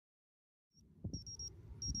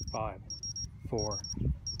5, 4,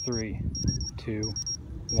 3, 2,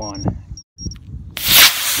 1.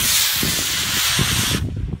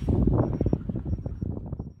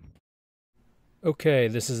 Okay,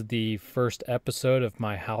 this is the first episode of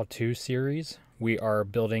my how-to series. We are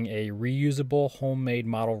building a reusable homemade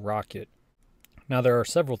model rocket. Now, there are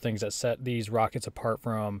several things that set these rockets apart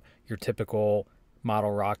from your typical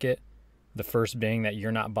model rocket. The first being that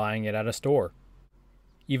you're not buying it at a store.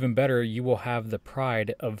 Even better, you will have the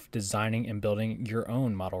pride of designing and building your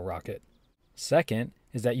own model rocket. Second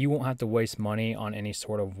is that you won't have to waste money on any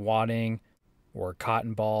sort of wadding or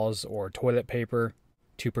cotton balls or toilet paper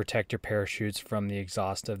to protect your parachutes from the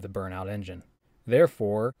exhaust of the burnout engine.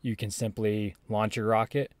 Therefore, you can simply launch your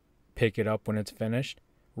rocket, pick it up when it's finished,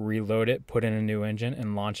 reload it, put in a new engine,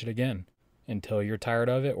 and launch it again until you're tired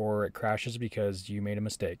of it or it crashes because you made a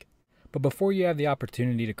mistake. But before you have the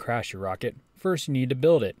opportunity to crash your rocket, first you need to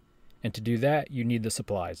build it. And to do that, you need the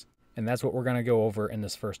supplies. And that's what we're going to go over in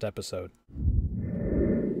this first episode.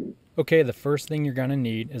 Okay, the first thing you're going to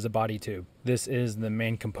need is a body tube. This is the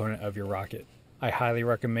main component of your rocket. I highly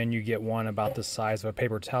recommend you get one about the size of a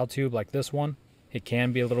paper towel tube like this one. It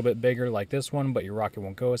can be a little bit bigger like this one, but your rocket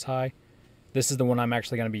won't go as high. This is the one I'm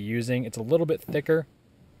actually going to be using. It's a little bit thicker.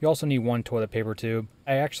 You also need one toilet paper tube.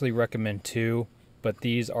 I actually recommend two, but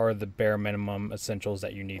these are the bare minimum essentials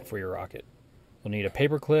that you need for your rocket. You'll need a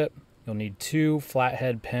paper clip. You'll need two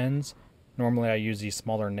flathead pins. Normally I use these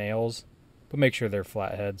smaller nails, but make sure they're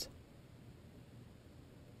flatheads.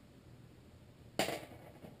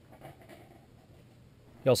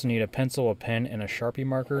 You also need a pencil, a pen, and a Sharpie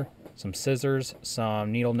marker, some scissors,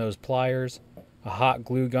 some needle nose pliers. A hot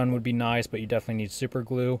glue gun would be nice, but you definitely need super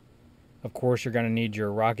glue. Of course, you're going to need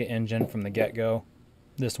your rocket engine from the get-go.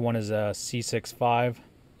 This one is a C65.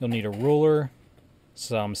 You'll need a ruler,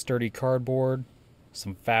 some sturdy cardboard,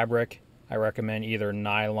 some fabric. I recommend either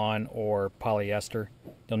nylon or polyester.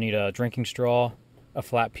 You'll need a drinking straw, a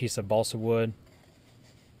flat piece of balsa wood,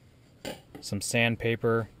 some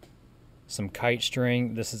sandpaper, some kite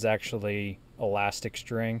string. This is actually elastic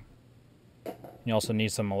string. You also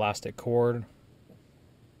need some elastic cord.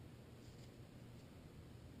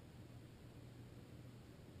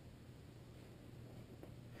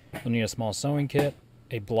 You'll need a small sewing kit,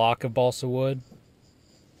 a block of balsa wood,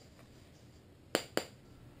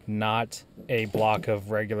 not a block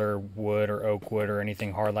of regular wood or oak wood or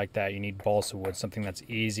anything hard like that. You need balsa wood, something that's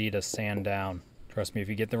easy to sand down. Trust me, if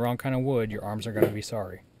you get the wrong kind of wood, your arms are going to be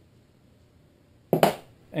sorry.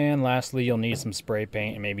 And lastly, you'll need some spray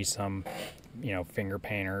paint and maybe some, finger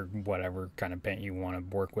paint or whatever kind of paint you want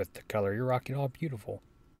to work with to color your rocket all beautiful.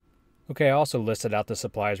 Okay, I also listed out the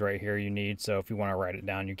supplies right here you need, so if you want to write it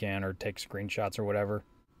down, you can, or take screenshots or whatever.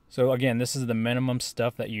 So again, this is the minimum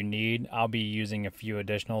stuff that you need. I'll be using a few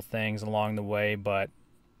additional things along the way, but,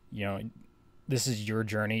 this is your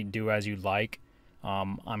journey. Do as you like.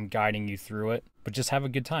 I'm guiding you through it, but just have a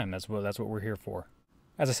good time. That's what we're here for.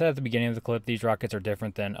 As I said at the beginning of the clip, these rockets are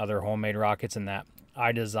different than other homemade rockets in that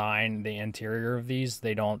I design the interior of these.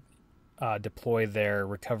 They don't deploy their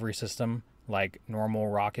recovery system like normal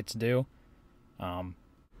rockets do. We're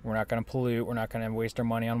not going to pollute. We're not going to waste our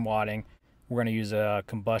money on wadding. We're going to use a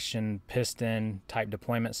combustion piston type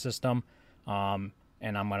deployment system, and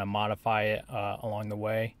I'm going to modify it along the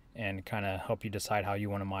way and kind of help you decide how you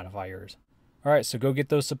want to modify yours. All right, so go get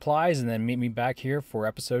those supplies and then meet me back here for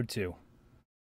episode 2.